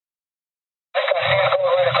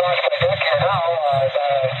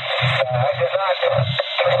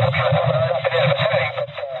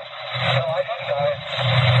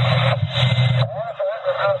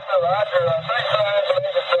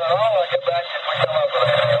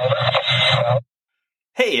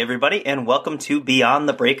Hey, everybody, and welcome to Beyond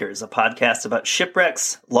the Breakers, a podcast about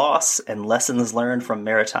shipwrecks, loss, and lessons learned from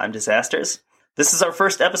maritime disasters. This is our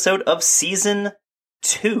first episode of Season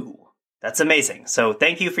 2. That's amazing. So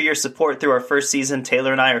thank you for your support through our first season.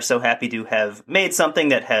 Taylor and I are so happy to have made something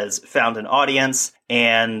that has found an audience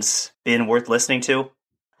and been worth listening to.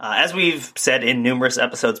 As we've said in numerous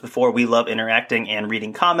episodes before, we love interacting and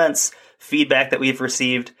reading comments, feedback that we've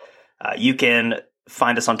received. You can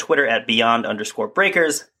find us on Twitter at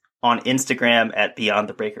Beyond_Breakers, on Instagram at Beyond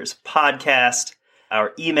the Breakers Podcast.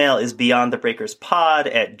 Our email is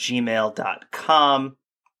beyondthebreakerspod@gmail.com.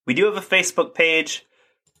 We do have a Facebook page.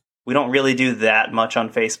 We don't really do that much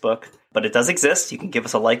on Facebook, but it does exist. You can give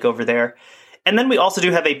us a like over there. And then we also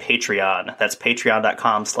do have a Patreon. That's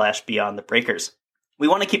patreon.com/beyondthebreakers. We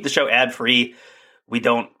want to keep the show ad-free. We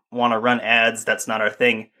don't want to run ads. That's not our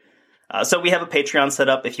thing. So we have a Patreon set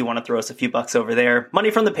up if you want to throw us a few bucks over there.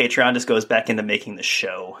 Money from the Patreon just goes back into making the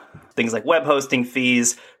show. Things like web hosting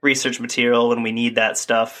fees, research material when we need that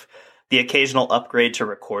stuff, the occasional upgrade to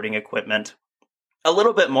recording equipment. A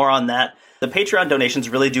little bit more on that. The Patreon donations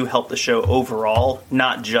really do help the show overall,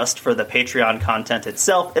 not just for the Patreon content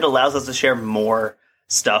itself. It allows us to share more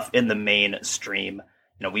stuff in the main stream.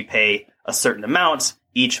 You know, we pay a certain amount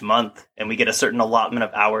each month, and we get a certain allotment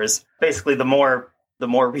of hours. Basically, the more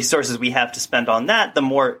resources we have to spend on that, the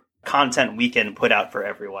more content we can put out for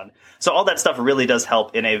everyone. So all that stuff really does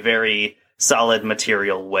help in a very solid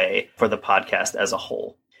material way for the podcast as a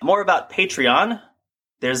whole. More about Patreon.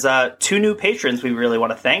 There's 2 new patrons we really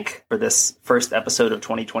want to thank for this first episode of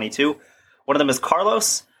 2022. One of them is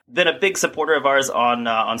Carlos, been a big supporter of ours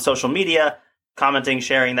on social media, commenting,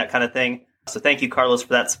 sharing, that kind of thing. So thank you, Carlos,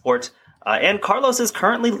 for that support. And Carlos is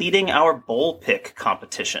currently leading our bowl pick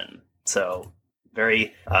competition. So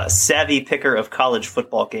very savvy picker of college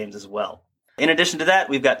football games as well. In addition to that,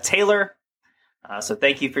 we've got Taylor. So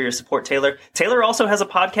thank you for your support, Taylor. Taylor also has a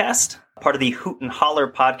podcast, part of the Hoot and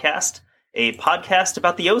Holler podcast, a podcast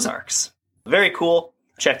about the Ozarks. Very cool.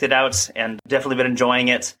 Checked it out and definitely been enjoying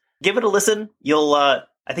it. Give it a listen. I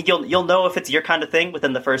think you'll know if it's your kind of thing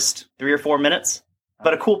within the first 3 or 4 minutes.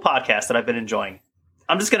 But a cool podcast that I've been enjoying.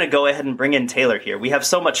 I'm just going to go ahead and bring in Taylor here. We have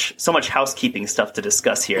so much housekeeping stuff to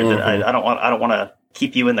discuss here that I don't want to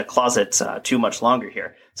keep you in the closet too much longer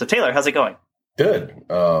here. So Taylor, how's it going? Good.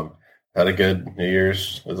 Had a good New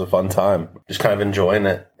Year's. It was a fun time. Just kind of enjoying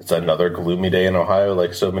it. It's another gloomy day in Ohio,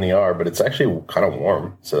 like so many are, but it's actually kind of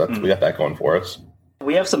warm. So we got that going for us.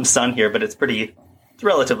 We have some sun here, but it's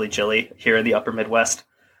relatively chilly here in the upper Midwest.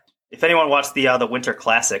 If anyone watched the Winter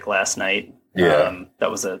Classic last night,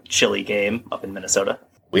 that was a chilly game up in Minnesota.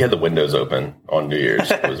 We had the windows open on New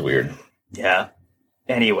Year's. It was weird. Yeah.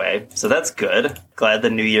 Anyway, so that's good. Glad the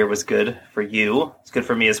new year was good for you. It's good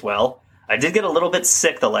for me as well. I did get a little bit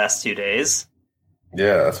sick the last 2 days.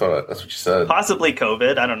 Yeah, that's what you said. Possibly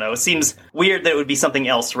COVID. I don't know. It seems weird that it would be something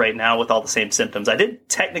else right now with all the same symptoms. I did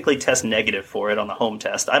technically test negative for it on the home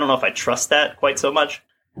test. I don't know if I trust that quite so much.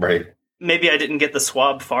 Right. Maybe I didn't get the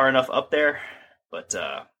swab far enough up there, but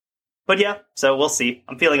yeah, so we'll see.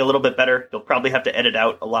 I'm feeling a little bit better. You'll probably have to edit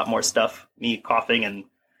out a lot more stuff, me coughing and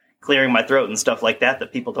clearing my throat and stuff like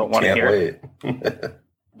that people don't want to hear. Can't wait.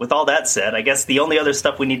 With all that said, I guess the only other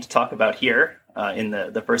stuff we need to talk about here in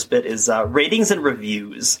the first bit is ratings and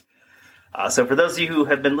reviews. So for those of you who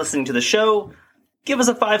have been listening to the show, give us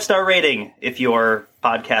a 5-star rating if your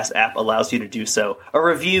podcast app allows you to do so. A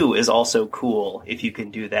review is also cool if you can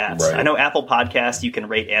do that. Right. I know Apple Podcasts, you can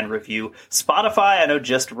rate and review. Spotify, I know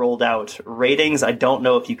just rolled out ratings. I don't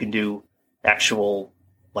know if you can do actual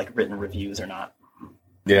written reviews or not.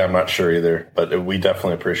 Yeah, I'm not sure either, but we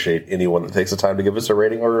definitely appreciate anyone that takes the time to give us a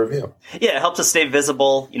rating or a review. Yeah, it helps us stay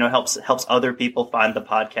visible, helps other people find the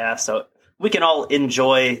podcast, so we can all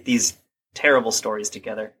enjoy these terrible stories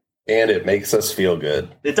together. And it makes us feel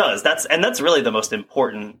good. It does. That's really the most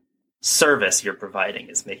important service you're providing,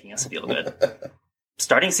 is making us feel good.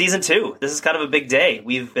 Starting season 2, this is kind of a big day.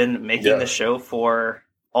 We've been making the show for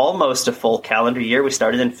almost a full calendar year. We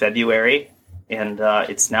started in February, and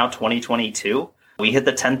it's now 2022. We hit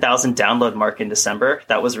the 10,000 download mark in December.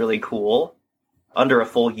 That was really cool. Under a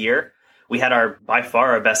full year. We had by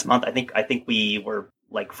far our best month. I think we were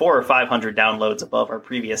 400 or 500 downloads above our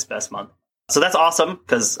previous best month. So that's awesome,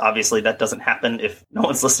 because obviously that doesn't happen if no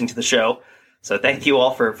one's listening to the show. So thank you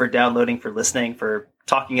all for downloading, for listening, for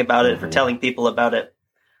talking about it, for telling people about it.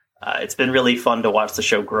 It's been really fun to watch the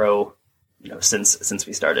show grow, since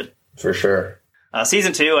we started. For sure.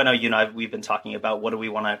 Season 2, I know you and I, we've been talking about what do we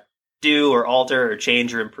want to do or alter or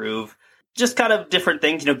change or improve. Just kind of different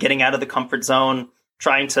things, getting out of the comfort zone,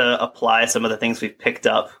 trying to apply some of the things we've picked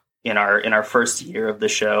up in our first year of the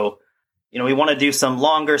show We want to do some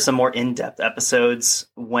longer, some more in-depth episodes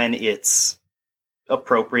when it's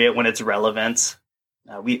appropriate, when it's relevant.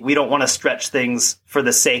 We don't want to stretch things for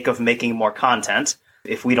the sake of making more content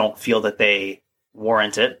if we don't feel that they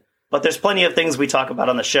warrant it. But there's plenty of things we talk about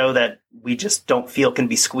on the show that we just don't feel can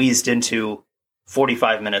be squeezed into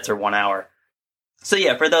 45 minutes or 1 hour. So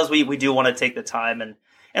yeah, for those, we do want to take the time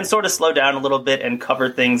and sort of slow down a little bit and cover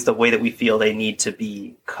things the way that we feel they need to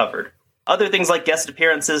be covered. Other things like guest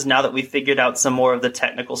appearances, now that we've figured out some more of the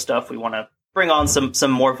technical stuff, we want to bring on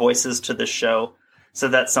some more voices to the show. So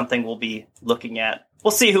that's something we'll be looking at.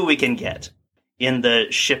 We'll see who we can get in the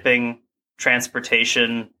shipping,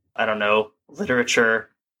 transportation, literature,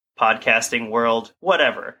 podcasting world,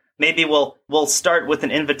 whatever. Maybe we'll start with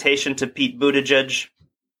an invitation to Pete Buttigieg,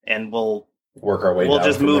 and we'll work our way. We'll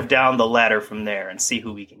just move down the ladder from there and see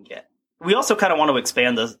who we can get. We also kind of want to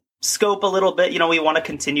expand the scope a little bit. We want to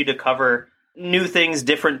continue to cover new things,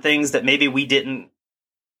 different things that maybe we didn't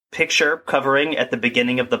picture covering at the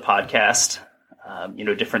beginning of the podcast.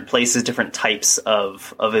 Different places, different types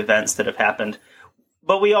of events that have happened.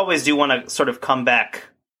 But we always do want to sort of come back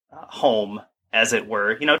home, as it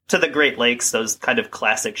were, to the Great Lakes, those kind of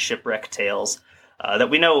classic shipwreck tales that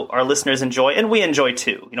we know our listeners enjoy, and we enjoy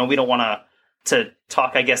too. We don't want to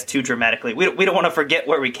talk, I guess, too dramatically. We don't want to forget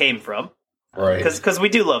where we came from, right? Because we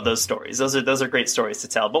do love those stories. Those are great stories to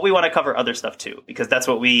tell. But we want to cover other stuff too, because that's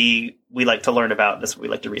what we like to learn about. That's what we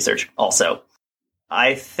like to research. Also,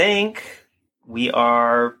 I think we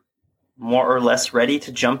are more or less ready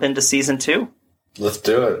to jump into season 2. Let's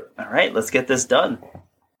do it. All right, let's get this done.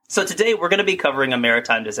 So today we're going to be covering a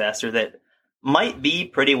maritime disaster that might be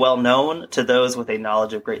pretty well known to those with a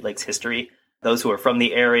knowledge of Great Lakes history, those who are from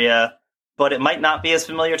the area, but it might not be as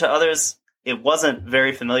familiar to others. It wasn't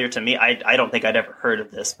very familiar to me. I don't think I'd ever heard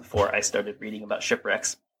of this before I started reading about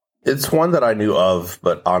shipwrecks. It's one that I knew of,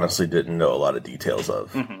 but honestly didn't know a lot of details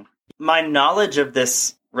of. Mm-hmm. My knowledge of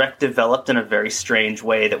this wreck developed in a very strange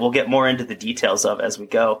way that we'll get more into the details of as we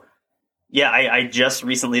go. Yeah, I just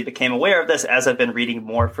recently became aware of this as I've been reading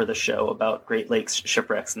more for the show about Great Lakes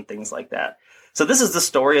shipwrecks and things like that. So this is the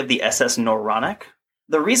story of the SS Noronic.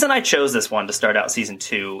 The reason I chose this one to start out season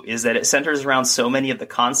 2 is that it centers around so many of the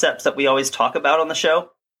concepts that we always talk about on the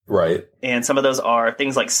show. Right. And some of those are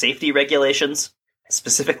things like safety regulations,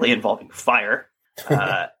 specifically involving fire,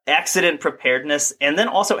 accident preparedness, and then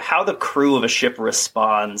also how the crew of a ship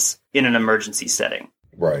responds in an emergency setting.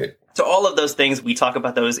 Right. So all of those things, we talk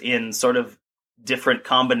about those in sort of different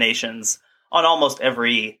combinations on almost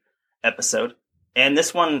every episode. And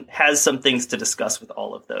this one has some things to discuss with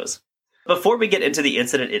all of those. Before we get into the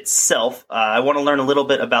incident itself, I want to learn a little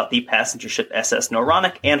bit about the passenger ship SS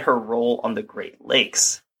Noronic and her role on the Great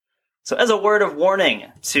Lakes. So as a word of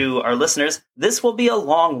warning to our listeners, this will be a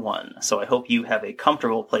long one, so I hope you have a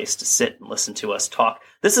comfortable place to sit and listen to us talk.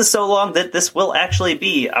 This is so long that this will actually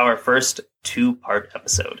be our first 2-part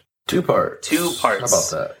episode. 2 parts. 2 parts.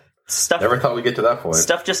 How about that? Never thought we'd get to that point.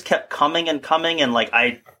 Stuff just kept coming, and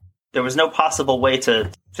there was no possible way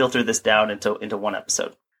to filter this down into one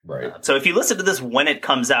episode. Right. So if you listen to this when it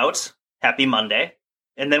comes out, happy Monday.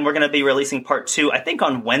 And then we're going to be releasing part 2, I think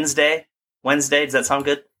on Wednesday. Wednesday, does that sound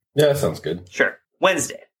good? Yeah, that sounds good. Sure.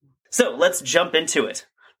 Wednesday. So let's jump into it.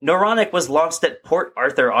 Noronic was launched at Port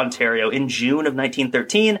Arthur, Ontario in June of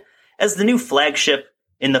 1913 as the new flagship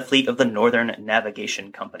in the fleet of the Northern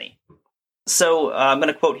Navigation Company. So I'm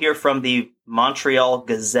going to quote here from the Montreal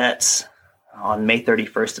Gazette on May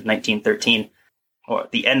 31st of 1913. Or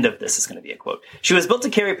the end of this is going to be a quote. She was built to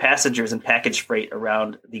carry passengers and package freight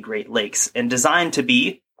around the Great Lakes and designed to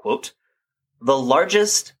be, quote, the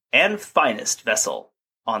largest and finest vessel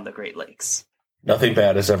on the Great Lakes. Nothing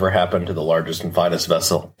bad has ever happened to the largest and finest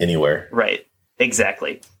vessel anywhere. Right.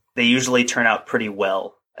 Exactly. They usually turn out pretty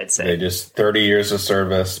well, I'd say. They just 30 years of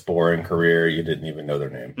service, boring career. You didn't even know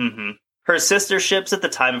their name. Mm-hmm. Her sister ships at the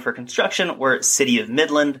time of her construction were City of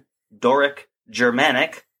Midland, Doric,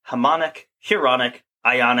 Germanic, Harmonic, Huronic,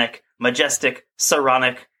 Ionic, Majestic,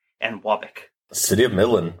 Saronic, and Wabic. The City of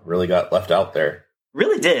Midland really got left out there.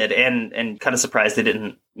 Really did, and kind of surprised they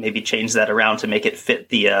didn't maybe change that around to make it fit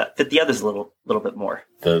the others a little bit more.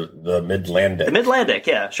 The Midlandic. The Midlandic,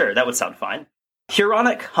 yeah, sure, that would sound fine.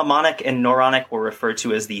 Huronic, Harmonic, and Noronic were referred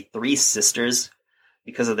to as the Three Sisters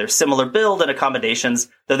because of their similar build and accommodations,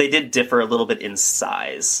 though they did differ a little bit in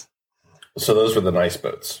size. So those were the nice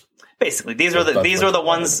boats. Basically, these are the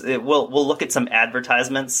ones. We'll look at some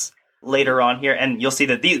advertisements later on here, and you'll see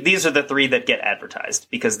that these are the 3 that get advertised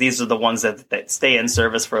because these are the ones that stay in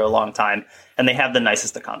service for a long time, and they have the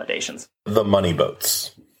nicest accommodations. The money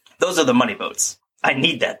boats. Those are the money boats. I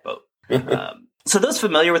need that boat. So those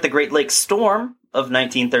familiar with the Great Lakes Storm of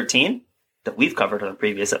 1913, that we've covered on a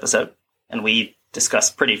previous episode, and we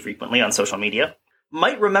discuss pretty frequently on social media,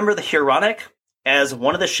 might remember the Huronic as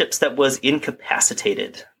one of the ships that was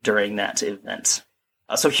incapacitated during that event.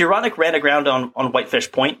 So Huronic ran aground on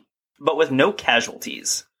Whitefish Point, but with no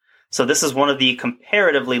casualties. So this is one of the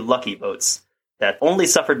comparatively lucky boats that only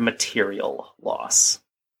suffered material loss.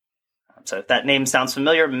 So if that name sounds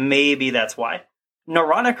familiar, maybe that's why.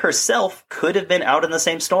 Noronic herself could have been out in the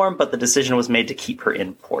same storm, but the decision was made to keep her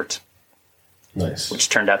in port. Nice. Which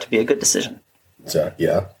turned out to be a good decision. So,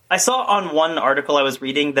 yeah. I saw on one article I was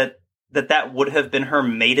reading that would have been her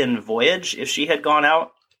maiden voyage if she had gone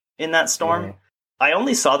out in that storm. Mm. I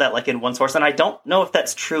only saw that like in one source, and I don't know if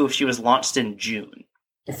that's true if she was launched in June.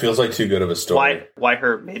 It feels like too good of a story. Why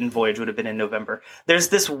her maiden voyage would have been in November. There's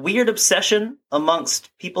this weird obsession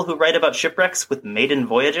amongst people who write about shipwrecks with maiden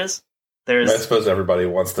voyages. I suppose everybody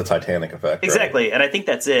wants the Titanic effect. Exactly, right? And I think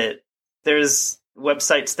that's it. There's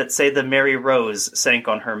websites that say the Mary Rose sank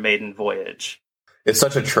on her maiden voyage. It's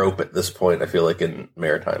such a trope at this point, I feel like, in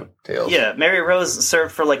maritime tales. Yeah, Mary Rose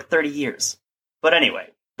served for like 30 years. But anyway,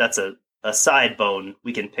 that's a side bone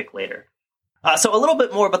we can pick later. So a little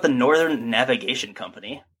bit more about the Northern Navigation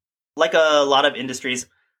Company. Like a lot of industries,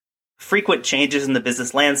 frequent changes in the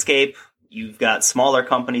business landscape. You've got smaller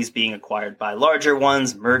companies being acquired by larger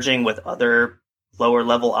ones, merging with other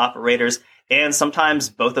lower-level operators, and sometimes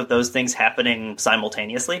both of those things happening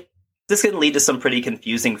simultaneously. This can lead to some pretty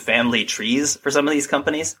confusing family trees for some of these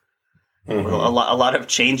companies. Mm-hmm. A lot of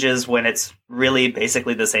changes when it's really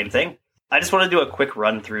basically the same thing. I just want to do a quick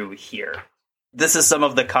run through here. This is some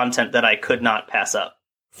of the content that I could not pass up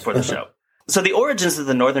for the show. So the origins of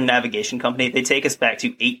the Northern Navigation Company, they take us back to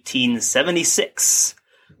 1876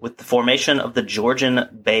 with the formation of the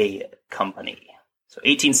Georgian Bay Company. So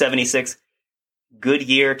 1876, good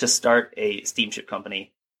year to start a steamship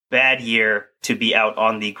company. Bad year to be out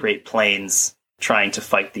on the Great Plains trying to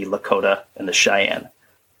fight the Lakota and the Cheyenne.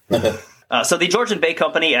 So the Georgian Bay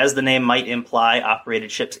Company, as the name might imply,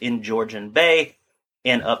 operated ships in Georgian Bay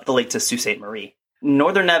and up the lake to Sault Ste. Marie.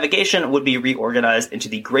 Northern Navigation would be reorganized into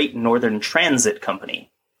the Great Northern Transit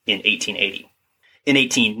Company in 1880. In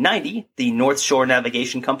 1890, the North Shore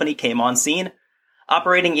Navigation Company came on scene,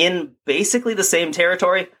 operating in basically the same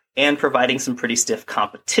territory and providing some pretty stiff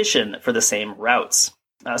competition for the same routes.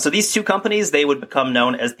 So these two companies, they would become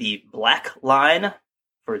known as the Black Line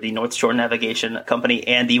for the North Shore Navigation Company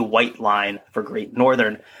and the White Line for Great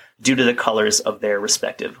Northern due to the colors of their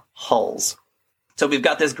respective hulls. So we've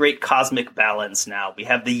got this great cosmic balance now. We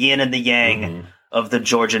have the yin and the yang of the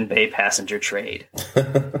Georgian Bay passenger trade.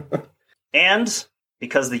 And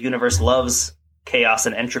because the universe loves chaos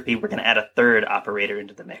and entropy, we're going to add a third operator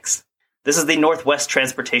into the mix. This is the Northwest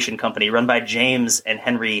Transportation Company, run by James and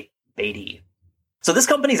Henry Beatty. So this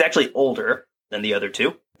company is actually older than the other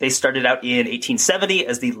two. They started out in 1870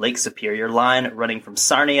 as the Lake Superior Line, running from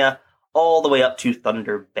Sarnia all the way up to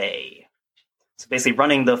Thunder Bay. So basically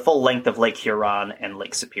running the full length of Lake Huron and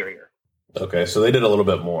Lake Superior. Okay, so they did a little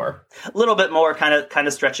bit more. A little bit more, kind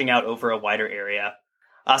of stretching out over a wider area.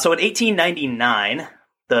 So in 1899,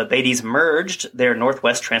 the Beattys merged their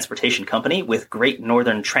Northwest Transportation Company with Great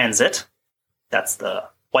Northern Transit, that's the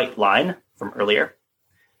White Line from earlier,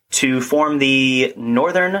 to form the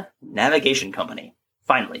Northern Navigation Company.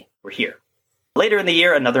 Finally, we're here. Later in the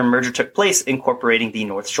year, another merger took place, incorporating the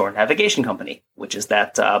North Shore Navigation Company, which is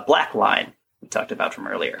that Black Line we talked about from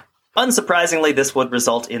earlier. Unsurprisingly, this would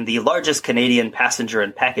result in the largest Canadian passenger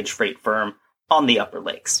and package freight firm on the Upper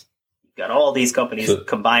Lakes. You've got all these companies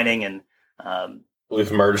combining, and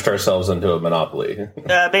we've merged ourselves into a monopoly.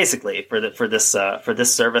 Basically, for this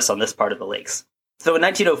service on this part of the lakes. So in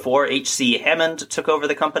 1904, H.C. Hammond took over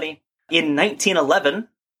the company. In 1911,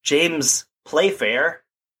 James Playfair,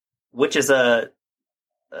 which is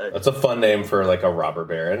that's a fun name for like a robber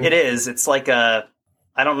baron. It is. It's like I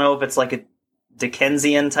don't know if it's like a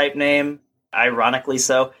Dickensian type name, ironically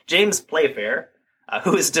so. James Playfair,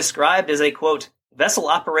 who is described as a, quote, vessel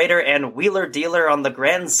operator and wheeler dealer on the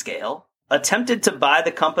grand scale, attempted to buy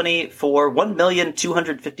the company for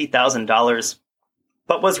 $1,250,000,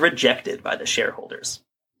 but was rejected by the shareholders.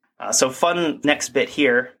 So fun next bit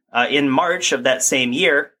here. In March of that same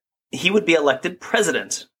year, he would be elected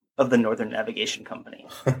president of the Northern Navigation Company.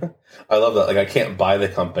 I love that. Like, I can't buy the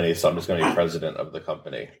company, so I'm just going to be president of the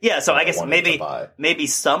company. Yeah, so I guess maybe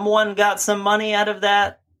someone got some money out of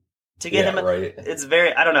that to get him. Right. It's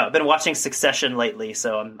very, I don't know. I've been watching Succession lately,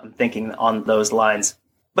 so I'm thinking on those lines.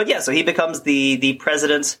 But yeah, so he becomes the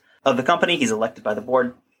president of the company. He's elected by the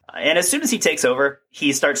board. And as soon as he takes over,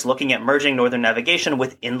 he starts looking at merging Northern Navigation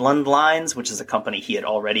with Inland Lines, which is a company he had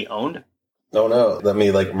already owned. Oh no, let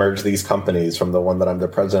me merge these companies from the one that I'm the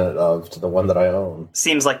president of to the one that I own.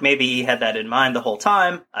 Seems like maybe he had that in mind the whole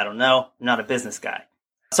time. I don't know. I'm not a business guy.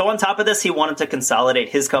 So on top of this, he wanted to consolidate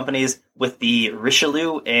his companies with the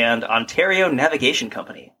Richelieu and Ontario Navigation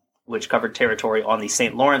Company, which covered territory on the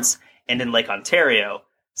St. Lawrence and in Lake Ontario.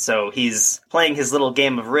 So he's playing his little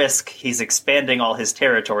game of Risk. He's expanding all his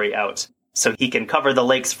territory out so he can cover the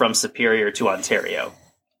lakes from Superior to Ontario.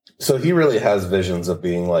 So he really has visions of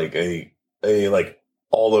being a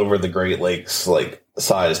all over the Great Lakes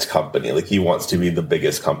sized company. He wants to be the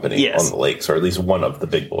biggest company on the lakes, or at least one of the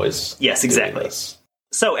big boys. Yes, exactly.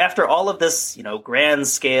 So after all of this, grand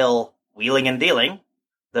scale wheeling and dealing,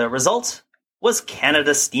 the result was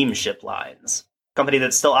Canada Steamship Lines, a company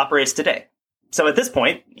that still operates today. So at this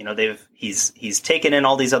point, he's taken in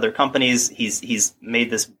all these other companies. He's made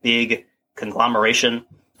this big conglomeration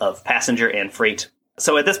of passenger and freight.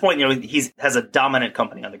 So at this point, he has a dominant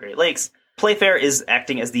company on the Great Lakes. Playfair is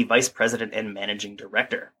acting as the vice president and managing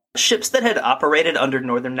director. Ships that had operated under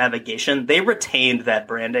Northern Navigation, they retained that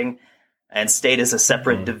branding and stayed as a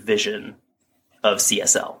separate division of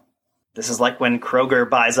CSL. This is like when Kroger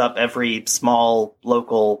buys up every small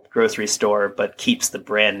local grocery store but keeps the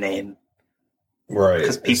brand name. Right.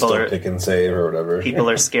 Because people are pick and save or whatever. People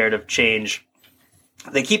are scared of change.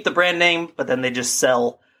 They keep the brand name, but then they just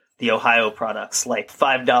sell the Ohio products, like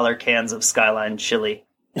 $5 cans of Skyline chili.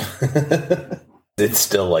 It's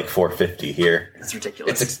still $4.50 here. It's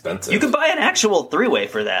ridiculous. It's expensive. You could buy an actual three-way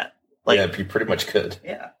for that. Yeah, you pretty much could.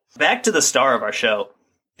 Yeah. Back to the star of our show,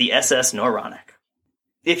 the SS Norronic.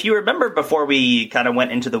 If you remember before we kind of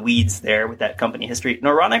went into the weeds there with that company history,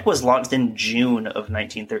 Norronic was launched in June of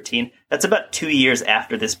 1913. That's about 2 years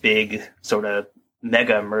after this big sort of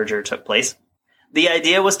mega merger took place. The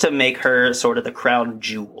idea was to make her sort of the crown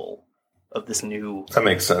jewel of this new... That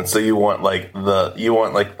makes sense. So you want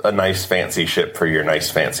a nice fancy ship for your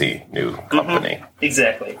nice fancy new company. Mm-hmm.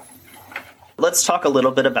 Exactly. Let's talk a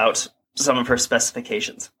little bit about some of her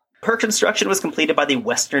specifications. Her construction was completed by the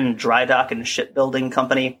Western Dry Dock and Shipbuilding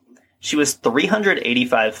Company. She was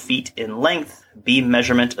 385 feet in length, beam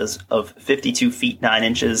measurement of 52 feet 9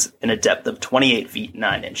 inches, and a depth of 28 feet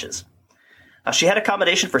 9 inches. She had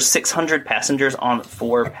accommodation for 600 passengers on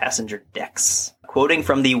 4 passenger decks. Quoting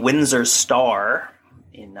from the Windsor Star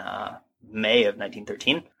in May of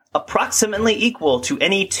 1913, approximately equal to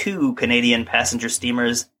any 2 Canadian passenger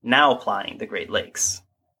steamers now plying the Great Lakes.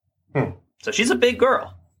 So she's a big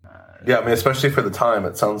girl. Yeah, I mean, especially for the time,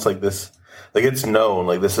 it sounds like this, it's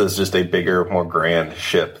known, this is just a bigger, more grand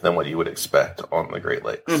ship than what you would expect on the Great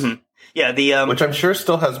Lakes. Mm-hmm. Yeah, which I'm sure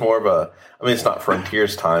still has more of it's not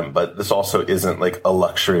Frontier's time, but this also isn't a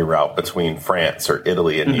luxury route between France or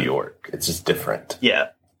Italy and New York. It's just different. Yeah.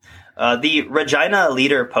 The Regina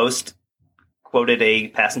Leader Post quoted a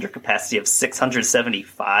passenger capacity of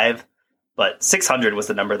 675, but 600 was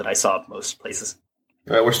the number that I saw at most places.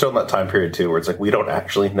 We're still in that time period, too, where it's we don't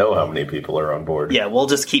actually know how many people are on board. Yeah, we'll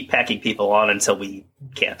just keep packing people on until we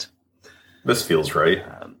can't. This feels right.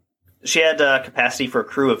 She had capacity for a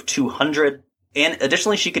crew of 200, and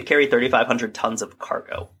additionally she could carry 3,500 tons of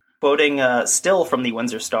cargo. Quoting still from the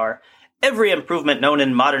Windsor Star, every improvement known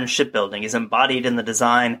in modern shipbuilding is embodied in the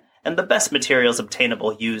design and the best materials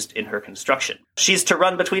obtainable used in her construction. She's to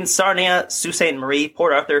run between Sarnia, Sault Ste. Marie,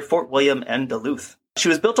 Port Arthur, Fort William, and Duluth. She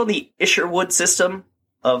was built on the Isherwood system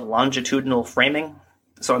of longitudinal framing.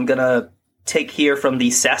 So I'm going to take here from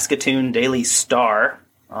the Saskatoon Daily Star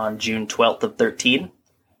on June 12th of 13.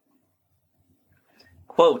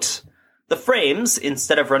 Quote, the frames,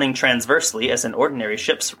 instead of running transversely as in ordinary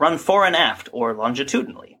ships, run fore and aft or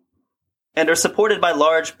longitudinally, and are supported by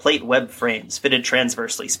large plate web frames fitted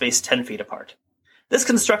transversely, spaced 10 feet apart. This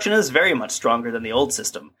construction is very much stronger than the old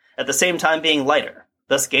system, at the same time being lighter,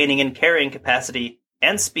 thus gaining in carrying capacity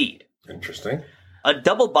and speed. Interesting. A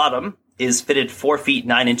double bottom is fitted 4 feet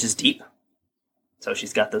 9 inches deep. So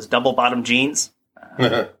she's got those double bottom jeans,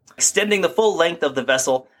 extending the full length of the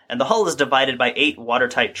vessel, and the hull is divided by 8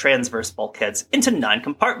 watertight transverse bulkheads into 9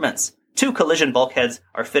 compartments. 2 collision bulkheads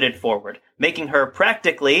are fitted forward, making her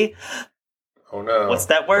practically... Oh no. What's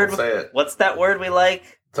that word? Don't say it. What's that word we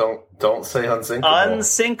like? Don't say unsinkable.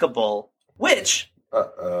 Unsinkable. Which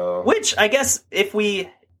I guess if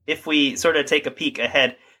we sort of take a peek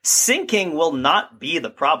ahead, sinking will not be the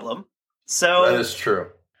problem. So that is true.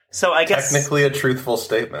 So I guess technically a truthful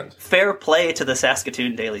statement. Fair play to the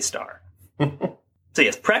Saskatoon Daily Star. So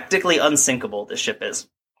yes, practically unsinkable this ship is.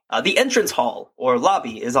 The entrance hall, or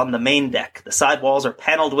lobby, is on the main deck. The sidewalls are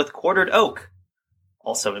paneled with quartered oak.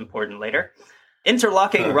 Also important later.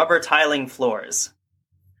 Interlocking rubber tiling floors.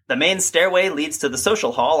 The main stairway leads to the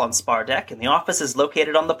social hall on spar deck, and the office is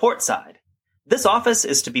located on the port side. This office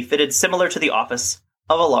is to be fitted similar to the office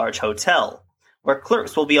of a large hotel, where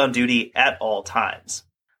clerks will be on duty at all times.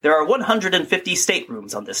 There are 150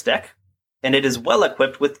 staterooms on this deck, and it is well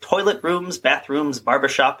equipped with toilet rooms, bathrooms,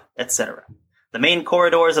 barbershop, etc. The main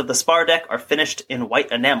corridors of the spar deck are finished in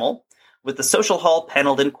white enamel, with the social hall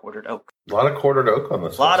paneled in quartered oak. A lot of quartered oak on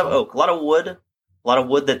this. A lot of oak, a lot of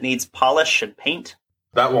wood that needs polish and paint.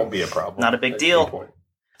 That won't be a problem. Not a big deal.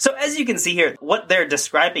 So as you can see here, what they're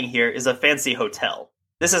describing here is a fancy hotel.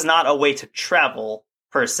 This is not a way to travel,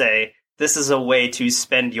 per se. This is a way to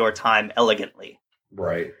spend your time elegantly.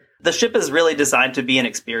 Right. The ship is really designed to be an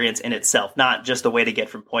experience in itself, not just a way to get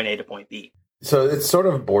from point A to point B. So it's sort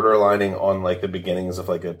of borderlining on like the beginnings of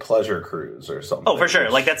like a pleasure cruise or something. Oh, for sure.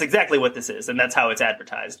 Like that's exactly what this is, and that's how it's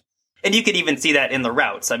advertised. And you could even see that in the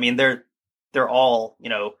routes. I mean, they're all,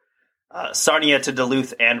 Sarnia to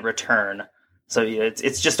Duluth and return. So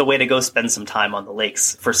it's just a way to go spend some time on the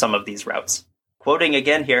lakes for some of these routes. Quoting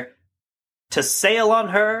again here, "To sail on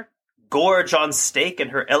her, gorge on steak in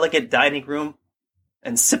her elegant dining room,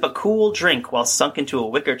 and sip a cool drink while sunk into a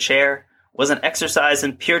wicker chair was an exercise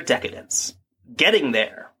in pure decadence. Getting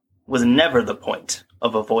there was never the point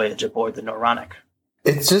of a voyage aboard the Noronic."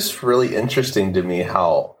 It's just really interesting to me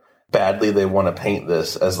how badly they want to paint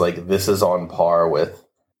this as like this is on par with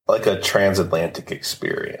like a transatlantic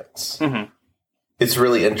experience. Mm-hmm. It's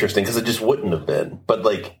really interesting because it just wouldn't have been. But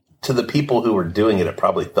like to the people who were doing it, it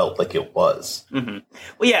probably felt like it was. Mm-hmm.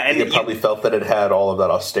 Well, yeah, and it probably felt that it had all of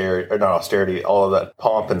that austerity, all of that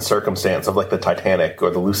pomp and circumstance of like the Titanic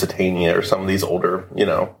or the Lusitania or some of these older,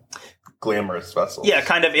 glamorous vessels. Yeah,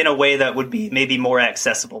 kind of in a way that would be maybe more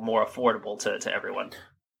accessible, more affordable to everyone.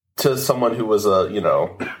 To someone who was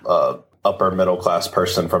a upper middle class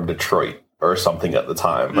person from Detroit or something at the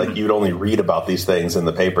time. Mm-hmm. Like you'd only read about these things in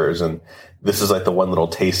the papers, and this is like the one little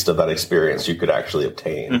taste of that experience you could actually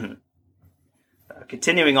obtain. Mm-hmm.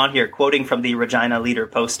 Continuing on here, quoting from the Regina Leader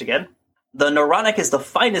Post again. "The Noronic is the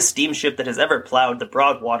finest steamship that has ever plowed the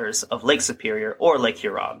broad waters of Lake Superior or Lake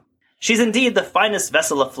Huron. She's indeed the finest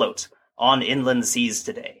vessel afloat on inland seas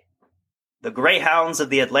today. The greyhounds of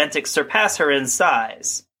the Atlantic surpass her in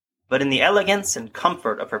size, but in the elegance and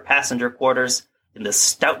comfort of her passenger quarters, in the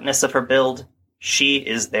stoutness of her build, she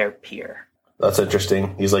is their peer." That's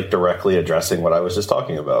interesting. He's like directly addressing what I was just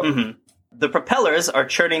talking about. Mm-hmm. "The propellers are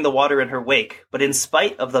churning the water in her wake, but in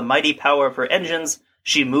spite of the mighty power of her engines,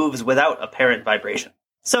 she moves without apparent vibration.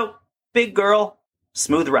 So, big girl,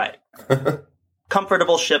 smooth ride.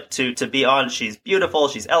 Comfortable ship to be on. She's beautiful,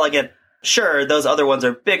 she's elegant. Sure, those other ones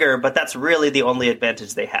are bigger, but that's really the only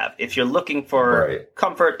advantage they have. If you're looking for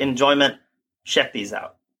comfort, enjoyment, check these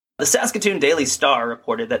out." The Saskatoon Daily Star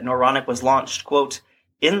reported that Noronic was launched, quote,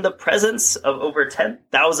 "in the presence of over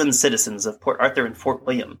 10,000 citizens of Port Arthur and Fort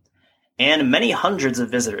William, and many hundreds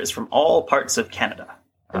of visitors from all parts of Canada."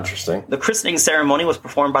 Interesting. The christening ceremony was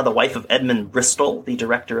performed by the wife of Edmund Bristol, the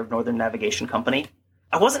director of Northern Navigation Company.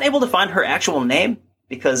 I wasn't able to find her actual name,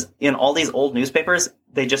 because in all these old newspapers,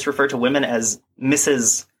 they just refer to women as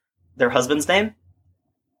Mrs. their husband's name.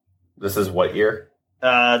 This is what year?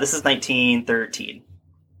 This is 1913.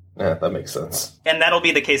 Yeah, that makes sense. And that'll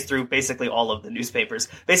be the case through basically all of the newspapers.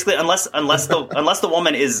 Basically, unless the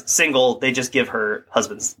woman is single, they just give her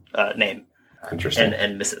husband's name. Interesting.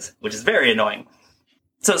 And Mrs., which is very annoying.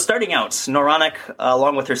 So starting out, Noronic,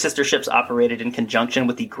 along with her sister ships, operated in conjunction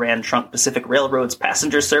with the Grand Trunk Pacific Railroad's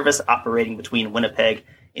passenger service operating between Winnipeg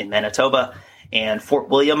in Manitoba and Fort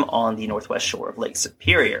William on the northwest shore of Lake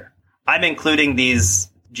Superior. I'm including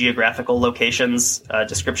these geographical locations,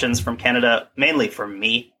 descriptions from Canada, mainly for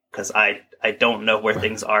me, because I don't know where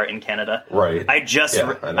things are in Canada. Right. I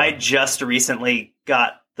just recently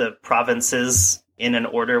got the provinces in an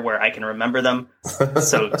order where I can remember them.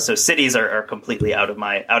 So cities are completely out of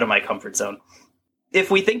my comfort zone.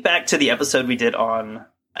 If we think back to the episode we did on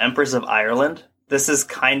Empress of Ireland, this is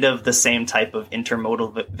kind of the same type of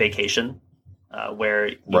intermodal vacation, where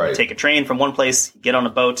you take a train from one place, get on a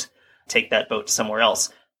boat, take that boat to somewhere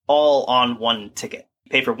else, all on one ticket.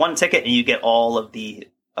 You pay for one ticket and you get all of the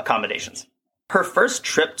accommodations. Her first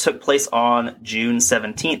trip took place on June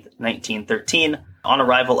 17th, 1913, on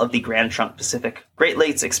arrival of the Grand Trunk Pacific Great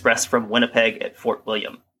Lakes Express from Winnipeg at Fort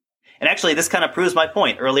William. And actually, this kind of proves my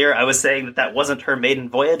point. Earlier, I was saying that wasn't her maiden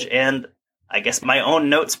voyage, and I guess my own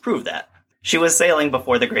notes prove that. She was sailing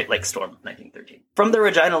before the Great Lakes Storm of 1913. From the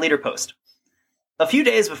Regina Leader Post. A few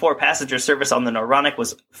days before passenger service on the Noronic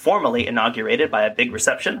was formally inaugurated by a big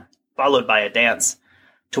reception, followed by a dance,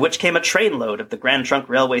 to which came a trainload of the Grand Trunk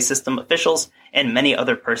Railway System officials and many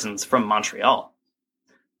other persons from Montreal.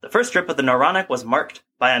 The first trip of the Noronic was marked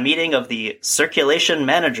by a meeting of the Circulation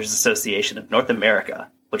Managers Association of North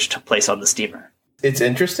America, which took place on the steamer. It's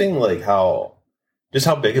interesting, like, how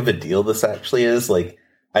big of a deal this actually is. Like,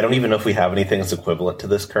 I don't even know if we have anything that's equivalent to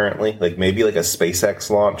this currently. Like, maybe like a SpaceX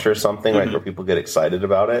launch or something, like, where people get excited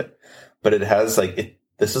about it. But it has, like,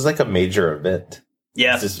 this is like a major event.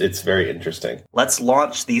 Yeah. It's very interesting. Let's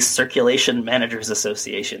launch the Circulation Managers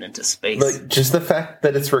Association into space. Like, just the fact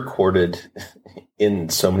that it's recorded in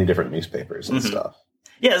so many different newspapers and stuff.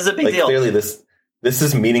 Yeah, it's a big deal. Clearly, this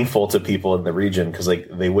is meaningful to people in the region because, like,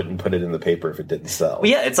 they wouldn't put it in the paper if it didn't sell. Well,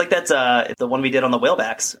 yeah, it's like that's the one we did on the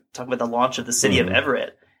Whalebacks, talking about the launch of the city of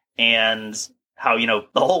Everett and how, the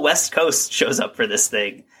whole West Coast shows up for this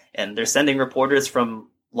thing. And they're sending reporters from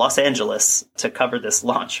Los Angeles to cover this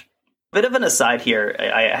launch. Bit of an aside here,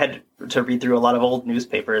 I had to read through a lot of old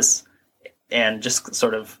newspapers, and just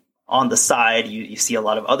sort of on the side, you see a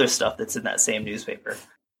lot of other stuff that's in that same newspaper.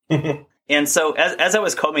 And so as I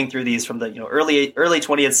was combing through these from the early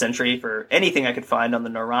 20th century for anything I could find on the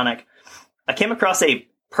Noronic, I came across a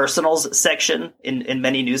personals section in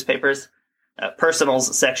many newspapers.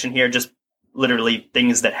 Personals section here, just literally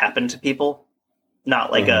things that happen to people,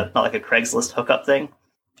 not like a Craigslist hookup thing.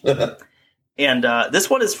 And this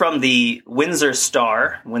one is from the Windsor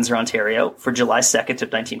Star, Windsor, Ontario, for July 2nd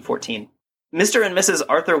of 1914. Mr. and Mrs.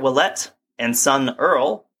 Arthur Willett and son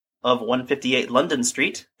Earl of 158 London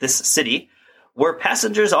Street, this city, were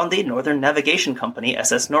passengers on the Northern Navigation Company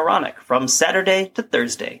SS Noronic from Saturday to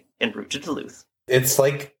Thursday en route to Duluth. It's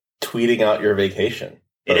like tweeting out your vacation.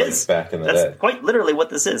 It is. Back in the day. That's quite literally what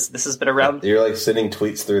this is. This has been around. You're like sending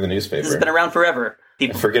tweets through the newspaper. This has been around forever.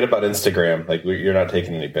 People forget about Instagram. Like, you're not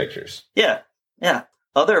taking any pictures. Yeah.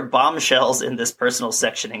 Other bombshells in this personal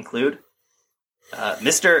section include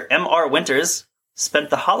Mr. M.R. Winters spent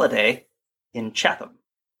the holiday in Chatham.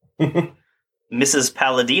 Mrs.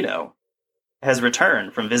 Palladino has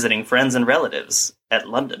returned from visiting friends and relatives at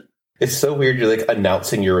London. It's so weird. You're like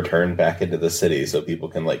announcing your return back into the city so people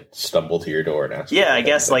can like stumble to your door and ask. Yeah, I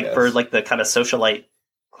guess for like the kind of socialite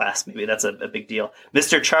class, maybe that's a big deal.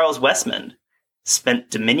 Mr. Charles Westmond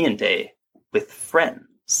spent Dominion Day with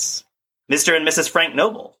friends. Mr. and Mrs. Frank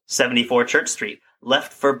Noble, 74 Church Street,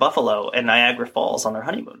 left for Buffalo and Niagara Falls on their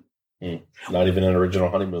honeymoon. Not even an original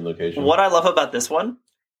honeymoon location. What I love about this one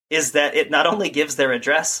is that it not only gives their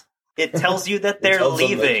address, it tells you that they're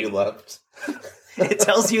leaving. That you left. It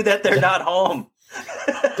tells you that they're not home.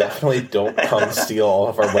 Definitely don't come steal all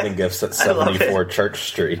of our wedding gifts at 74 Church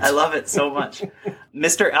Street. I love it so much.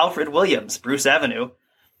 Mr. Alfred Williams, Bruce Avenue,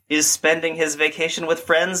 is spending his vacation with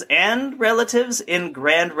friends and relatives in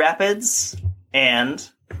Grand Rapids and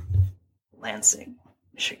Lansing,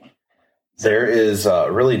 Michigan. There is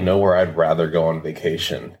really nowhere I'd rather go on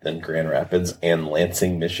vacation than Grand Rapids and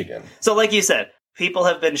Lansing, Michigan. So like you said, people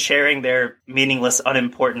have been sharing their meaningless,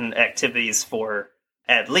 unimportant activities for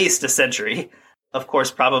at least a century. Of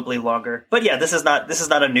course, probably longer. But yeah, this is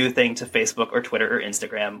not a new thing to Facebook or Twitter or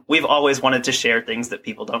Instagram. We've always wanted to share things that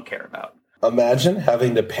people don't care about. Imagine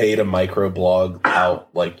having to pay to microblog out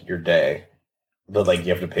like your day, but like you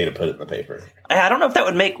have to pay to put it in the paper. I don't know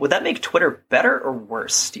if would that make Twitter better or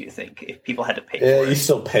worse, do you think, if people had to pay for it? You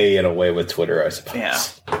still pay in a way with Twitter, I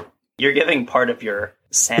suppose. Yeah. You're giving part of your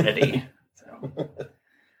sanity.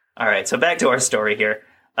 All right, so back to our story here.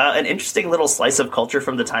 An interesting little slice of culture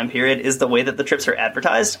from the time period is the way that the trips are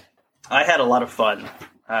advertised. I had a lot of fun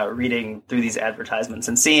reading through these advertisements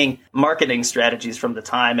and seeing marketing strategies from the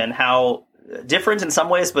time and how different in some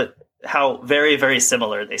ways, but how very, very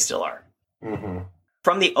similar they still are. Mm-hmm.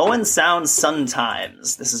 From the Owen Sound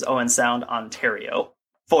Sun-Times, this is Owen Sound, Ontario.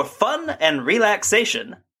 For fun and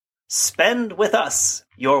relaxation, spend with us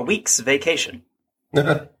your week's vacation.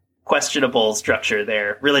 Questionable structure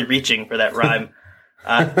there, really reaching for that rhyme.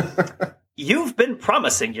 You've been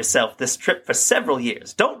promising yourself this trip for several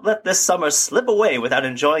years. Don't let this summer slip away without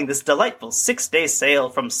enjoying this delightful 6-day sail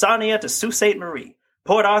from Sarnia to Sault Ste. Marie,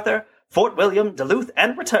 Port Arthur, Fort William, Duluth,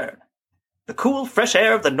 and return. The cool, fresh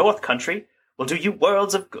air of the North Country will do you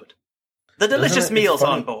worlds of good. The delicious meals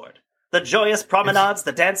on board, the joyous promenades,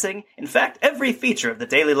 the dancing, in fact, every feature of the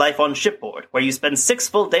daily life on shipboard, where you spend 6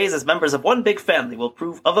 full days as members of one big family, will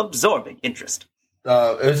prove of absorbing interest.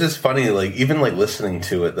 It was just funny, like even like listening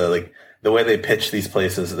to it, the way they pitch these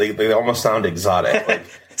places, they almost sound exotic. Like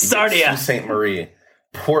Sarnia, Ste. Marie,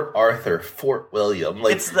 Port Arthur, Fort William.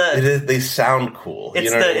 Like they sound cool.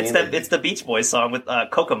 It's the Beach Boys song with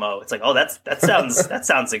Kokomo. It's like, oh, that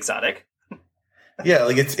sounds exotic. Yeah,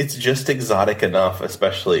 like it's just exotic enough,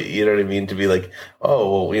 especially, you know what I mean, to be like,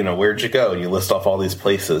 oh, well, where'd you go? And you list off all these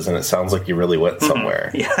places, and it sounds like you really went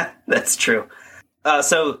somewhere. Yeah, that's true.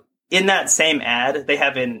 So in that same ad, they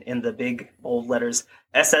have in the big bold letters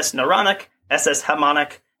SS Noronic, SS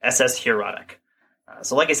Hamonic, SS Huronic.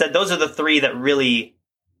 So like I said, those are the three that really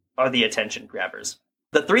are the attention grabbers.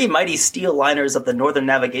 The three mighty steel liners of the Northern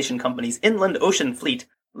Navigation Company's inland ocean fleet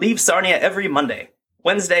leave Sarnia every Monday,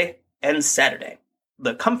 Wednesday, and Saturday.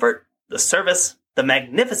 The comfort, the service, the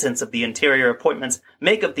magnificence of the interior appointments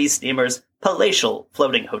make of these steamers palatial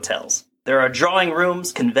floating hotels. There are drawing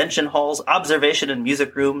rooms, convention halls, observation and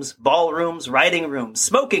music rooms, ballrooms, riding rooms,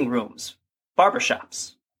 smoking rooms,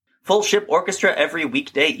 barbershops. Full ship orchestra every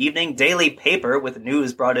weekday evening, daily paper with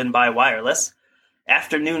news brought in by wireless,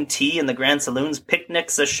 afternoon tea in the Grand Saloons,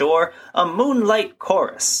 picnics ashore, a moonlight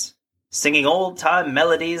chorus, singing old-time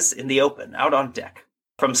melodies in the open, out on deck.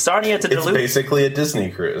 From Sarnia to Duluth... It's basically a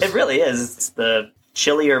Disney cruise. It really is. It's the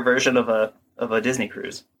chillier version of a Disney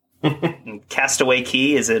cruise. Castaway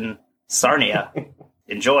Cay is in Sarnia.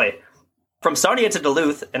 Enjoy. From Sarnia to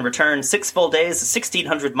Duluth and return 6 full days,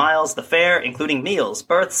 1,600 miles, the fare, including meals,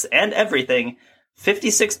 berths, and everything,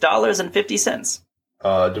 $56.50.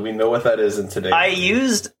 Do we know what that is in today's? I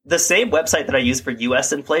used the same website that I used for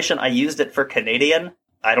U.S. inflation. I used it for Canadian.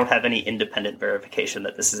 I don't have any independent verification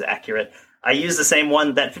that this is accurate. I used the same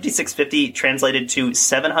one. That $56.50 translated to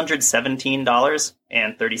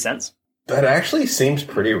 $717.30. That actually seems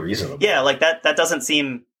pretty reasonable. Yeah, like that doesn't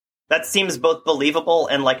seem... That seems both believable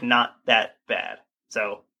and, like, not that bad.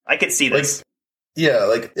 So, I could see this. Like, yeah,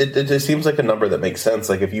 like, it just seems like a number that makes sense.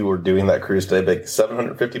 Like, if you were doing that cruise today, like,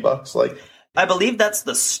 $750, like... I believe that's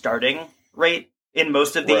the starting rate. In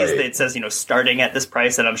most of these, it says, starting at this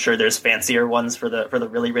price, and I'm sure there's fancier ones for the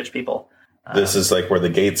really rich people. This is, like, where the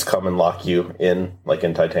gates come and lock you in, like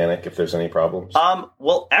in Titanic, if there's any problems?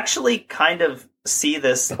 We'll actually kind of see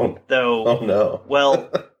this, though. Oh, no. Well,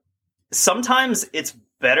 sometimes it's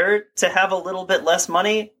better to have a little bit less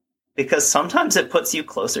money because sometimes it puts you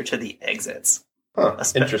closer to the exits. Huh,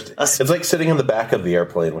 interesting. It's like sitting in the back of the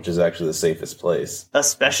airplane, which is actually the safest place.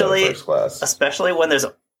 Especially first class. Especially when there's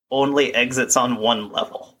only exits on one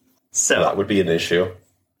level. So that would be an issue.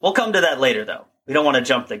 We'll come to that later, though. We don't want to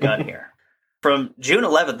jump the gun here. From June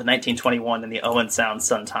 11th, 1921, in the Owen Sound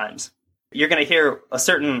Sun-Times, you're going to hear a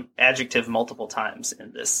certain adjective multiple times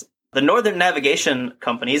in this. The Northern Navigation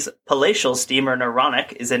Company's palatial steamer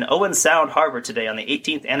Noronic is in Owen Sound Harbor today on the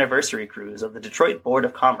 18th anniversary cruise of the Detroit Board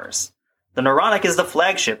of Commerce. The Noronic is the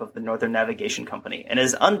flagship of the Northern Navigation Company and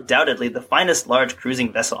is undoubtedly the finest large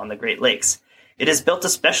cruising vessel on the Great Lakes. It is built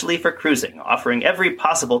especially for cruising, offering every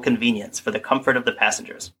possible convenience for the comfort of the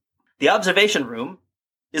passengers. The observation room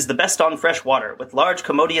is the best on fresh water, with large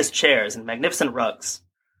commodious chairs and magnificent rugs.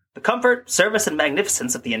 The comfort, service, and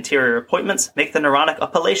magnificence of the interior appointments make the Noronic a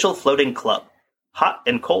palatial floating club. Hot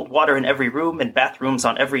and cold water in every room and bathrooms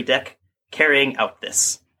on every deck, carrying out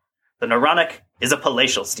this. The Noronic is a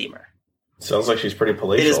palatial steamer. Sounds like she's pretty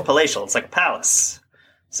palatial. It is palatial. It's like a palace.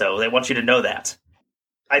 So they want you to know that.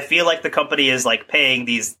 I feel like the company is like paying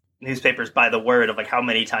these newspapers by the word of like how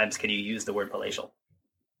many times can you use the word palatial.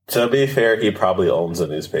 To be fair, he probably owns a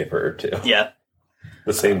newspaper or two. Yeah.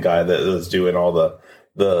 The same guy that was doing all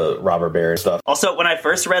the robber baron stuff. Also, when I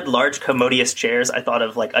first read large commodious chairs, I thought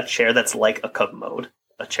of like a chair that's like a commode,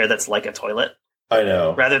 a chair that's like a toilet. I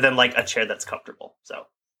know. Rather than like a chair that's comfortable. So,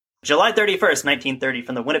 July 31st, 1930,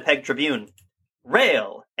 from the Winnipeg Tribune.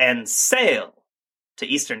 Rail and sail to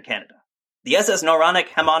eastern Canada. The SS Noronic,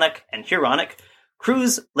 Hamonic, and Huronic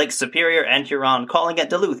cruise Lake Superior and Huron, calling at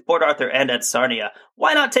Duluth, Port Arthur, and at Sarnia.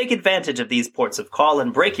 Why not take advantage of these ports of call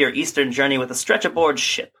and break your eastern journey with a stretch-aboard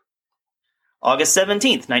ship? August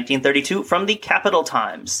 17th, 1932, from the Capital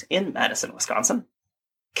Times in Madison, Wisconsin.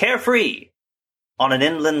 Carefree on an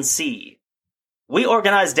inland sea. We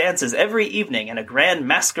organize dances every evening and a grand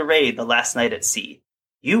masquerade the last night at sea.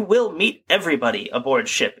 You will meet everybody aboard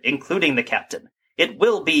ship, including the captain. It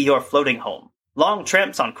will be your floating home. Long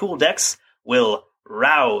tramps on cool decks will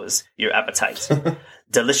rouse your appetite.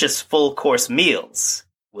 Delicious full-course meals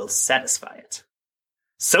will satisfy it.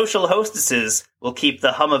 Social hostesses will keep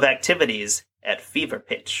the hum of activities at fever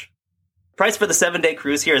pitch. Price for the 7-day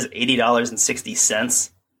cruise here is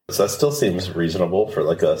 $80.60. So that still seems reasonable for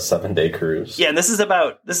like a 7-day cruise. Yeah, and this is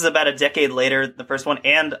about a decade later, the first one,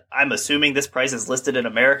 and I'm assuming this price is listed in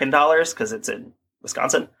American dollars because it's in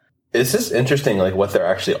Wisconsin. It's just interesting, like what they're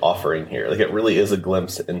actually offering here. Like it really is a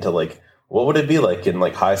glimpse into like what would it be like in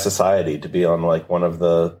like high society to be on like one of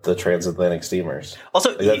the transatlantic steamers.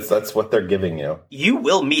 Also, like, that's what they're giving you. You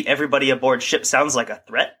will meet everybody aboard ship sounds like a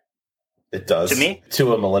threat. It does to me,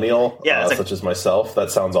 to a millennial, yeah, such as myself. That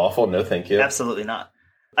sounds awful. No, thank you. Absolutely not.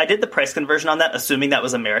 I did the price conversion on that, assuming that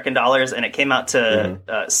was American dollars, and it came out to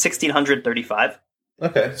 $1,635.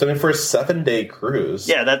 Okay, so I mean, for a 7-day cruise,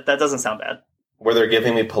 yeah, that doesn't sound bad. Where they're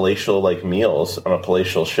giving me palatial like meals on a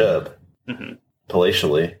palatial ship. Mm-hmm.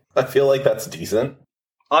 palatially. I feel like that's decent.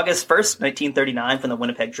 August 1st, 1939, from the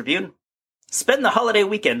Winnipeg Tribune. Spend the holiday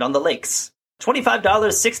weekend on the lakes.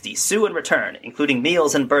 $25.60 sue in return, including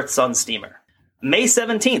meals and berths on steamer. May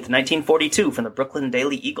 17th, 1942, from the Brooklyn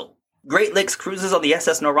Daily Eagle. Great Lakes cruises on the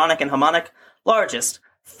SS Noronic and Hamonic, largest,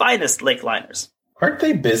 finest lake liners. Aren't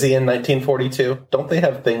they busy in 1942? Don't they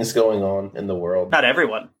have things going on in the world? Not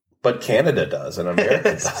everyone. But Canada does, and America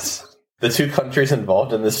does. The two countries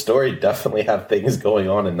involved in this story definitely have things going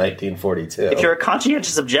on in 1942. If you're a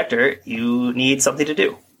conscientious objector, you need something to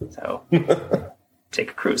do. So,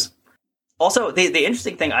 take a cruise. Also, the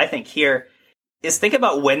interesting thing I think here is think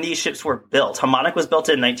about when these ships were built. Hamonic was built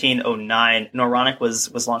in 1909. Noronic was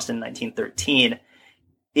launched in 1913.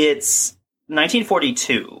 It's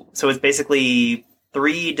 1942, so it's basically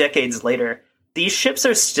 3 decades later. These ships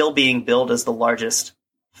are still being billed as the largest,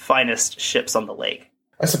 finest ships on the lake.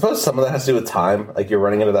 I suppose some of that has to do with time. Like, you're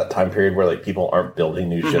running into that time period where, like, people aren't building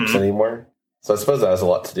new ships anymore. So I suppose that has a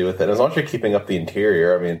lot to do with it. As long as you're keeping up the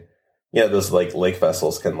interior, I mean, yeah, those, like, lake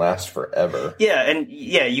vessels can last forever. Yeah, and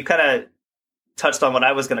yeah, you kind of touched on what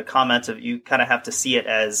I was going to comment of. You kind of have to see it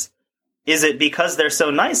as, is it because they're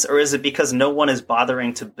so nice, or is it because no one is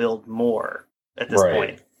bothering to build more at this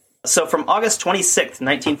point? So from August 26th,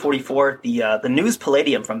 1944, the News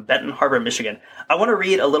Palladium from Benton Harbor, Michigan. I want to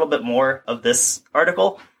read a little bit more of this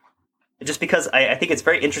article, just because I think it's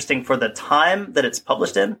very interesting for the time that it's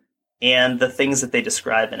published in and the things that they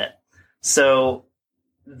describe in it. So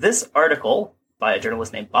this article by a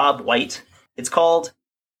journalist named Bob White, it's called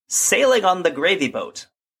Sailing on the Gravy Boat.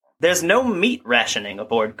 There's no meat rationing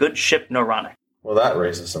aboard good ship Noronic. Well, that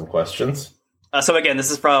raises some questions. So again,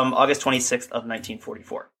 this is from August 26th of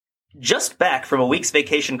 1944. Just back from a week's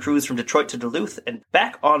vacation cruise from Detroit to Duluth and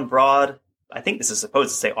back on board, I think this is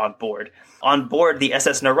supposed to say on board the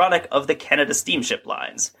SS Noronic of the Canada Steamship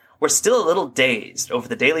Lines. We're still a little dazed over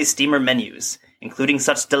the daily steamer menus, including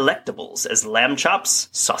such delectables as lamb chops,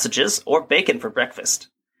 sausages, or bacon for breakfast,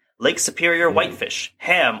 Lake Superior whitefish,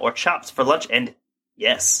 ham or chops for lunch, and,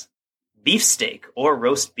 yes, beefsteak or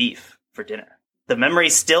roast beef for dinner. The memory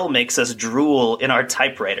still makes us drool in our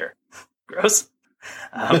typewriter. Gross.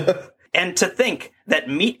 And to think that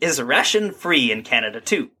meat is ration-free in Canada,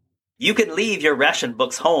 too. You can leave your ration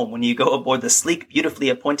books home when you go aboard the sleek, beautifully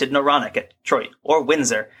appointed Noronic at Detroit or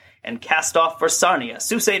Windsor and cast off for Sarnia,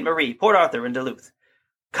 Sault Ste. Marie, Port Arthur, and Duluth.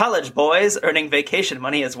 College boys earning vacation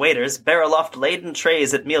money as waiters bear aloft laden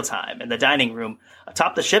trays at mealtime in the dining room.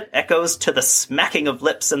 Atop the ship echoes to the smacking of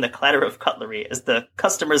lips and the clatter of cutlery as the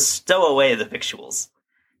customers stow away the victuals.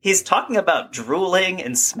 He's talking about drooling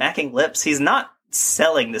and smacking lips. He's not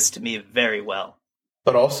selling this to me very well.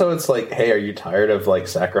 But also, it's like, hey, are you tired of, like,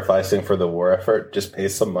 sacrificing for the war effort? Just pay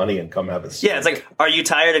some money and come have a steak. Yeah, it's like, are you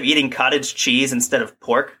tired of eating cottage cheese instead of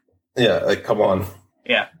pork? Yeah, like, come on.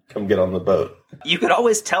 Yeah. Come get on the boat. You could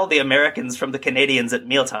always tell the Americans from the Canadians at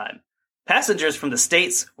mealtime. Passengers from the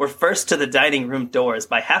States were first to the dining room doors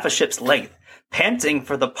by half a ship's length, panting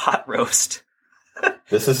for the pot roast.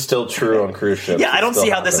 This is still true on cruise ships. Yeah, I don't see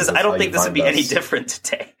how this is. I don't think this would be any different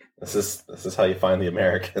today. This is how you find the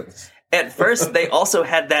Americans. At first, they also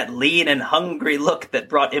had that lean and hungry look that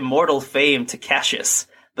brought immortal fame to Cassius,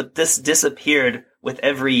 but this disappeared with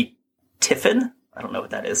every tiffin? I don't know what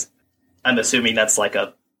that is. I'm assuming that's like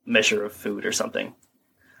a measure of food or something.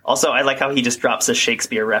 Also, I like how he just drops a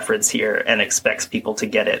Shakespeare reference here and expects people to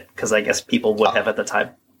get it, because I guess people would have at the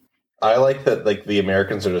time. I like that, like, the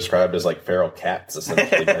Americans are described as, like, feral cats,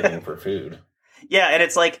 essentially begging for food. Yeah, and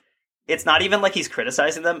it's like, it's not even like he's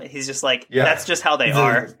criticizing them. He's just like, that's just how they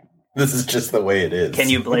are. This is just the way it is. Can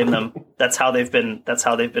you blame them? That's how they've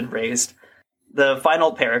been raised. The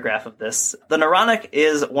final paragraph of this. The Noronic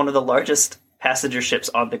is one of the largest passenger ships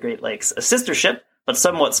on the Great Lakes. A sister ship, but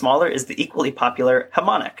somewhat smaller, is the equally popular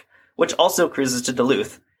Hamonic, which also cruises to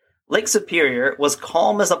Duluth. Lake Superior was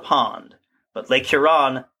calm as a pond, but Lake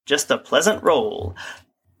Huron, just a pleasant roll,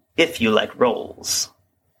 if you like rolls.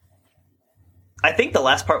 I think the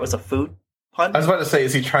last part was a food pun. I was about to say,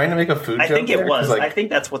 is he trying to make a food joke? I think it there? was. Like... I think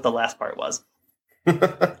that's what the last part was.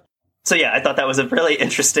 So yeah, I thought that was a really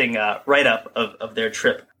interesting write-up of their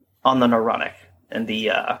trip on the Noronic. And the,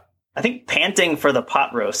 I think panting for the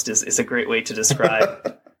pot roast is a great way to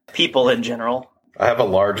describe people in general. I have a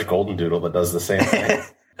large golden doodle that does the same thing.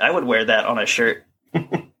 I would wear that on a shirt.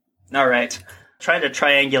 All right. Trying to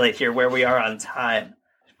triangulate here where we are on time.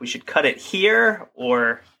 We should cut it here,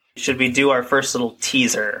 or should we do our first little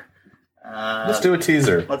teaser? Let's do a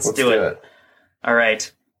teaser. Let's do it. All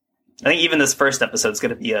right. I think even this first episode is going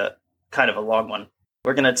to be a kind of a long one.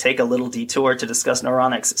 We're going to take a little detour to discuss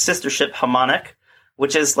Noronic's sister ship Hamonic,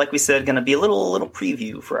 which is, like we said, going to be a little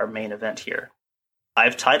preview for our main event here.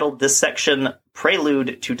 I've titled this section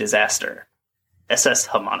Prelude to Disaster, SS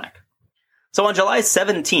Hamonic. So on July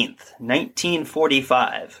 17th,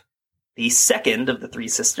 1945, the second of the three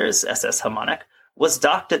sisters, SS Hamonic, was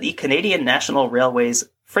docked at the Canadian National Railway's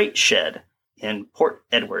freight shed in Port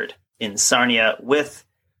Edward in Sarnia with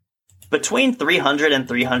between 300 and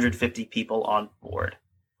 350 people on board.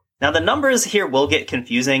 Now, the numbers here will get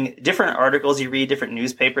confusing. Different articles you read, different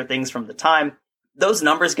newspaper things from the time, those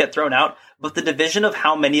numbers get thrown out, but the division of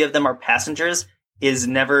how many of them are passengers is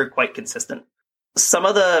never quite consistent. Some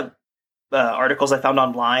of the articles I found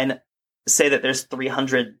online say that there's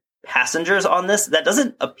 300 passengers on this. That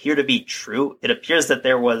doesn't appear to be true. It appears that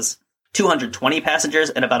there was 220 passengers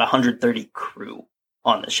and about 130 crew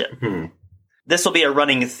on the ship. This will be a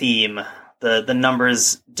running theme. The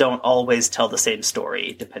numbers don't always tell the same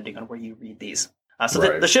story, depending on where you read these.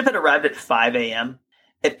 The ship had arrived at 5 a.m.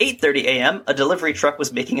 At 8:30 a.m., a delivery truck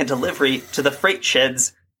was making a delivery to the freight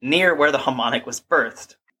sheds near where the Hamonic was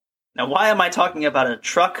berthed. Now, why am I talking about a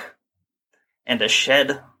truck and a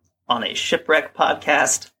shed on a shipwreck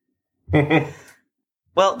podcast?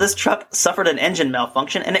 Well, this truck suffered an engine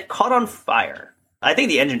malfunction and it caught on fire. I think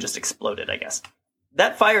the engine just exploded, I guess.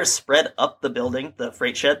 That fire spread up the building, the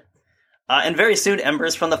freight shed, and very soon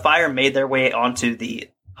embers from the fire made their way onto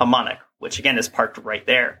the Hamonic, which again is parked right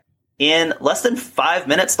there. In less than 5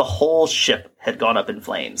 minutes, the whole ship had gone up in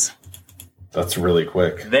flames. That's really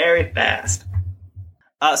quick. Very fast.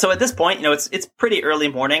 So at this point, it's pretty early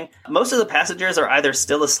morning. Most of the passengers are either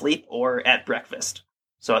still asleep or at breakfast.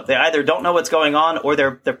 So they either don't know what's going on, or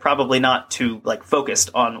they're probably not too focused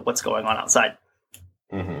on what's going on outside.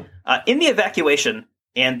 Mm-hmm. In the evacuation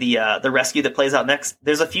and the rescue that plays out next,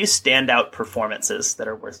 there's a few standout performances that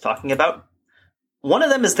are worth talking about. One of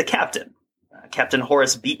them is the captain, Captain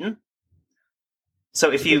Horace Beaton. So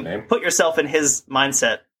if you put yourself in his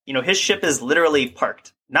mindset, his ship is literally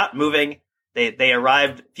parked, not moving. They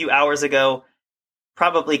arrived a few hours ago,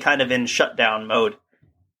 probably kind of in shutdown mode.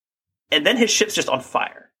 And then his ship's just on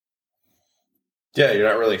fire. Yeah, you're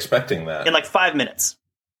not really expecting that. In 5 minutes.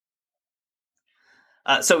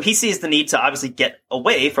 So he sees the need to obviously get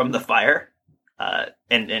away from the fire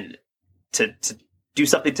and to do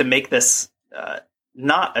something to make this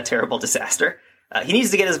not a terrible disaster. He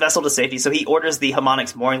needs to get his vessel to safety, so he orders the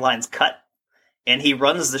Hamonic's mooring lines cut, and he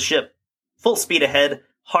runs the ship full speed ahead,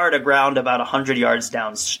 hard aground about 100 yards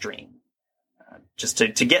downstream, just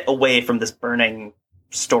to get away from this burning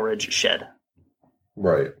storage shed.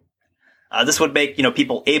 Right. This would make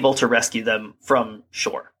people able to rescue them from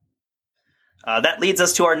shore. That leads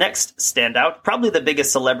us to our next standout, probably the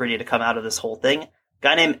biggest celebrity to come out of this whole thing, a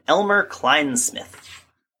guy named Elmer Kleinsmith.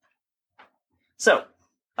 So,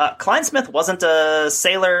 Kleinsmith wasn't a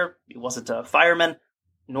sailor, he wasn't a fireman,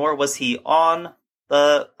 nor was he on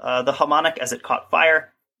the Hamonic as it caught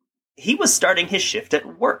fire. He was starting his shift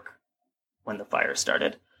at work when the fire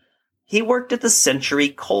started. He worked at the Century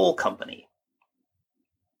Coal Company.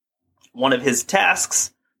 One of his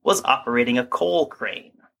tasks was operating a coal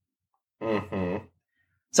crane. Mm-hmm.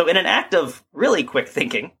 So in an act of really quick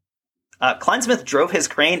thinking, Kleinsmith drove his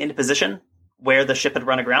crane into position where the ship had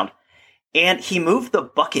run aground, and he moved the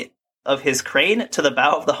bucket of his crane to the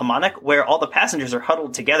bow of the Hamonic where all the passengers are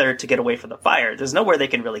huddled together to get away from the fire. There's nowhere they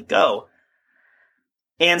can really go.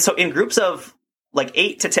 And so in groups of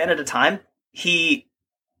 8 to 10 at a time, he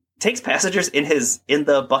takes passengers in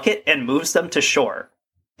the bucket and moves them to shore,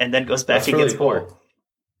 and then goes back and gets more. Cool.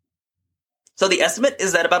 So the estimate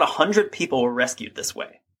is that about 100 people were rescued this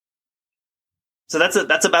way. So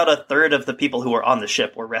that's about a third of the people who were on the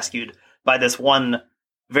ship were rescued by this one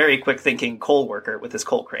very quick thinking coal worker with his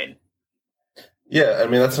coal crane. Yeah, I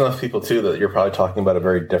mean, that's enough people too that you're probably talking about a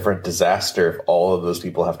very different disaster if all of those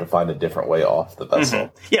people have to find a different way off the vessel.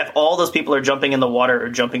 Mm-hmm. Yeah, if all those people are jumping in the water or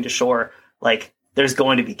jumping to shore, there's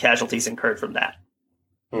going to be casualties incurred from that.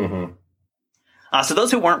 Mm-hmm. So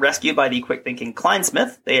those who weren't rescued by the quick-thinking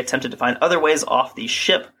Kleinsmith, they attempted to find other ways off the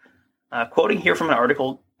ship. Quoting here from an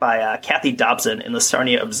article by Kathy Dobson in the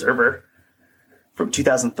Sarnia Observer from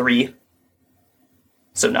 2003,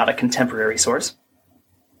 so not a contemporary source.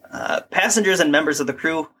 Passengers and members of the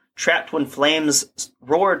crew, trapped when flames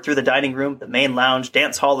roared through the dining room, the main lounge,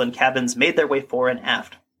 dance hall, and cabins, made their way fore and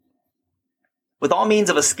aft. With all means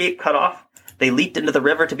of escape cut off, they leaped into the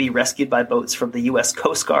river to be rescued by boats from the U.S.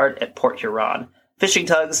 Coast Guard at Port Huron, fishing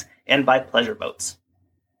tugs, and by pleasure boats.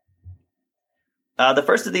 The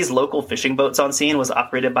first of these local fishing boats on scene was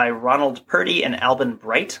operated by Ronald Purdy and Alban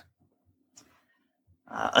Bright.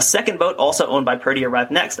 A second boat, also owned by Purdy,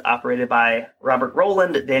 arrived next, operated by Robert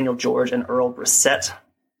Rowland, Daniel George, and Earl Brissett.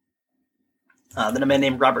 Then a man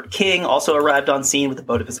named Robert King also arrived on scene with a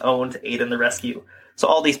boat of his own to aid in the rescue. So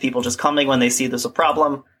all these people just coming when they see there's a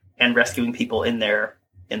problem and rescuing people in their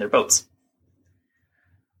boats.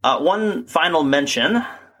 One final mention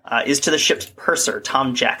is to the ship's purser,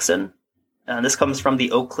 Tom Jackson. This comes from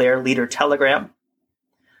the Eau Claire Leader Telegram.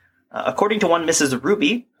 According to one Mrs.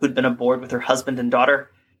 Ruby, who'd been aboard with her husband and daughter,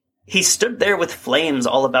 he stood there with flames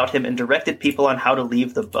all about him and directed people on how to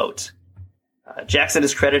leave the boat. Jackson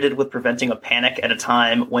is credited with preventing a panic at a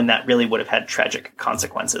time when that really would have had tragic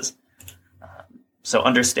consequences. So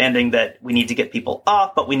understanding that we need to get people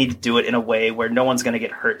off, but we need to do it in a way where no one's going to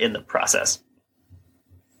get hurt in the process,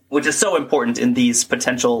 which is so important in these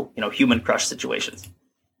potential, human crush situations.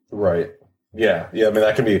 Right. Yeah. I mean,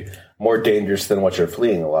 that can be more dangerous than what you're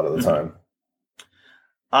fleeing a lot of the time.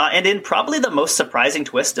 And in probably the most surprising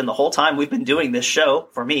twist in the whole time we've been doing this show,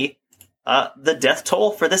 for me, the death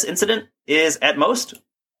toll for this incident is at most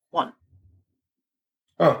 1.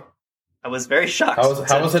 Oh. I was very shocked.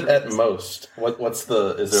 How was it at most?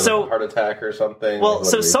 Is there a heart attack or something? Well,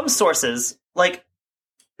 some sources,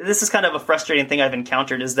 this is kind of a frustrating thing I've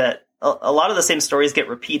encountered, is that a lot of the same stories get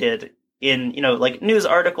repeated in, news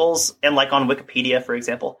articles and on Wikipedia, for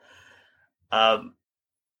example.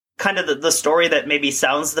 Kind of the story that maybe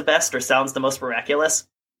sounds the best or sounds the most miraculous.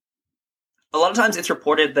 A lot of times it's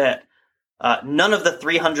reported that none of the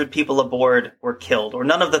 300 people aboard were killed, or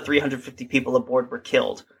none of the 350 people aboard were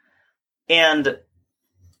killed. And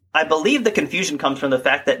I believe the confusion comes from the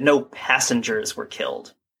fact that no passengers were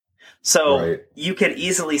killed. So You can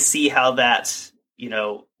easily see how that,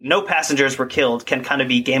 no passengers were killed can kind of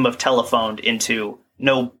be game of telephoned into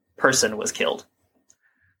no person was killed.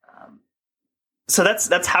 So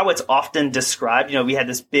that's how it's often described. We had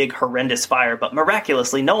this big, horrendous fire, but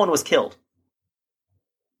miraculously, no one was killed.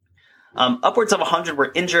 Upwards of 100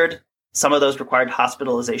 were injured. Some of those required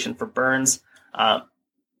hospitalization for burns.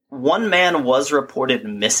 One man was reported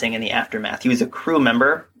missing in the aftermath. He was a crew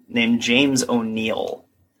member named James O'Neill.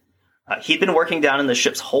 He'd been working down in the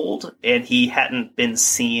ship's hold, and he hadn't been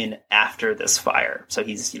seen after this fire. So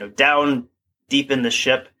he's, down deep in the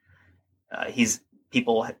ship.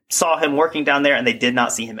 People saw him working down there, and they did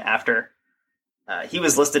not see him after. He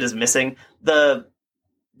was listed as missing. The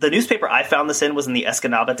newspaper I found this in was in the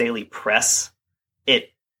Escanaba Daily Press.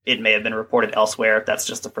 It may have been reported elsewhere. That's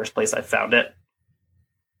just the first place I found it.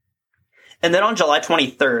 And then on July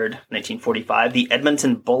 23rd, 1945, the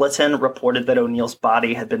Edmonton Bulletin reported that O'Neill's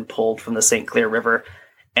body had been pulled from the St. Clair River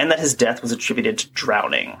and that his death was attributed to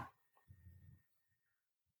drowning.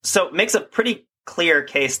 So it makes a pretty clear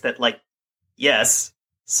case that, yes,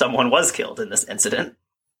 someone was killed in this incident.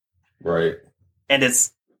 Right. And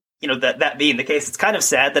it's, that being the case, it's kind of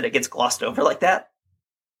sad that it gets glossed over like that.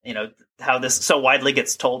 How this so widely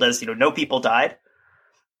gets told as, no people died.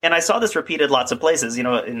 And I saw this repeated lots of places,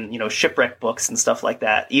 in, shipwreck books and stuff like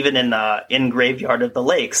that. Even in Graveyard of the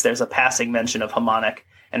Lakes, there's a passing mention of Hamonic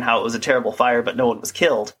and how it was a terrible fire, but no one was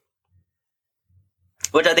killed.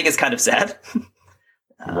 Which I think is kind of sad.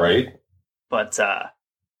 Right. But a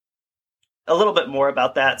little bit more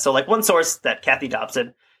about that. So, one source, that Kathy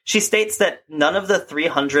Dobson, she states that none of the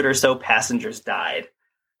 300 or so passengers died.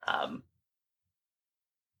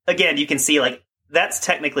 Again, you can see, that's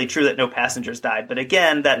technically true that no passengers died. But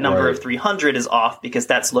again, that number of 300 is off because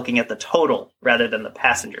that's looking at the total rather than the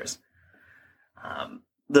passengers.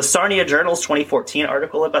 The Sarnia Journal's 2014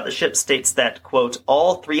 article about the ship states that, quote,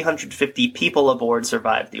 all 350 people aboard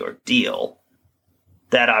survived the ordeal.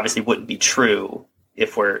 That obviously wouldn't be true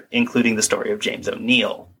if we're including the story of James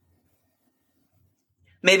O'Neill.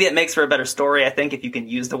 Maybe it makes for a better story, I think, if you can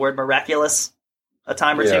use the word miraculous a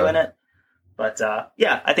time or two in it. But,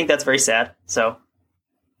 I think that's very sad. So,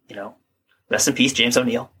 rest in peace, James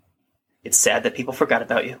O'Neill. It's sad that people forgot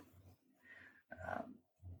about you.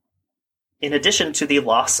 In addition to the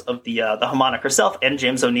loss of the Hamonic herself and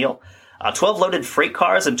James O'Neill, 12 loaded freight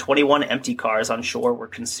cars and 21 empty cars on shore were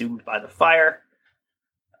consumed by the fire.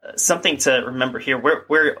 Something to remember here,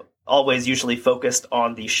 we're always usually focused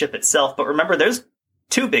on the ship itself, but remember there's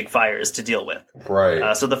 2 big fires to deal with.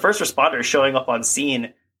 Right. So the first responders showing up on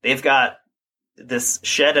scene, they've got this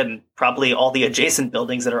shed and probably all the adjacent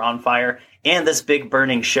buildings that are on fire, and this big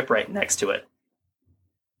burning shipwright next to it.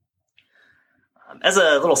 As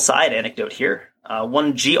a little side anecdote here,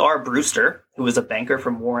 one G.R. Brewster, who was a banker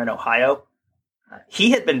from Warren, Ohio,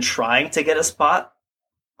 he had been trying to get a spot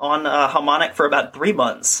on Hamonic for about 3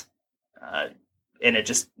 months, and it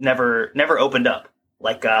just never opened up.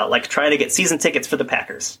 Like trying to get season tickets for the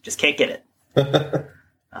Packers, just can't get it.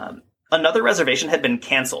 Another reservation had been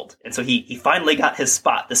canceled, and so he finally got his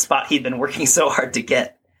spot, the spot he'd been working so hard to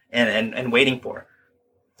get and waiting for.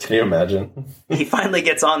 Can you imagine? He finally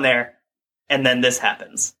gets on there, and then this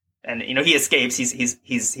happens. and he escapes.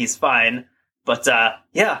 He's fine, but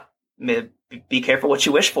be careful what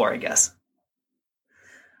you wish for, I guess.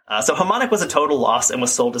 So Hamonic was a total loss and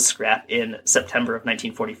was sold as scrap in September of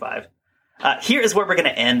 1945. Here is where we're going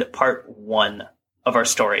to end part 1 of our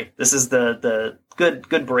story. This is the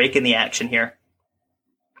good break in the action here.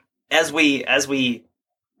 As we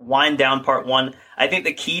wind down part 1, I think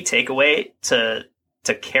the key takeaway to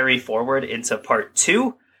carry forward into part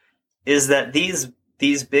 2 is that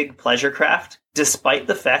these big pleasure craft, despite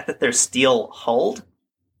the fact that they're steel hulled,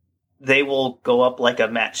 they will go up like a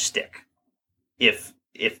matchstick if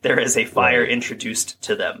there is a fire introduced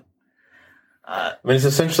to them. I mean, it's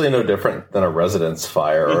essentially no different than a residence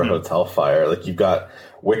fire or a hotel fire. Like, you've got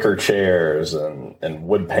wicker chairs and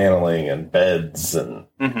wood paneling and beds and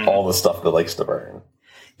all the stuff that likes to burn.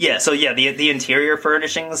 Yeah, so the interior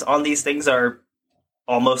furnishings on these things are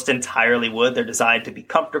almost entirely wood. They're designed to be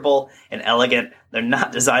comfortable and elegant. They're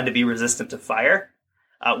not designed to be resistant to fire.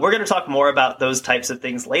 We're going to talk more about those types of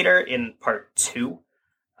things later in part 2.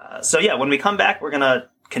 When we come back, we're going to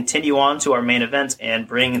continue on to our main event and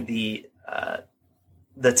bring the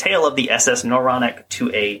tale of the SS Norronic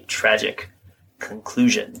to a tragic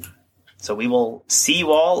conclusion. So we will see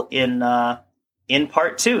you all in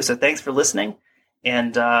part 2. So thanks for listening,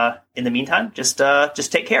 and in the meantime, just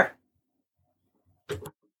take care.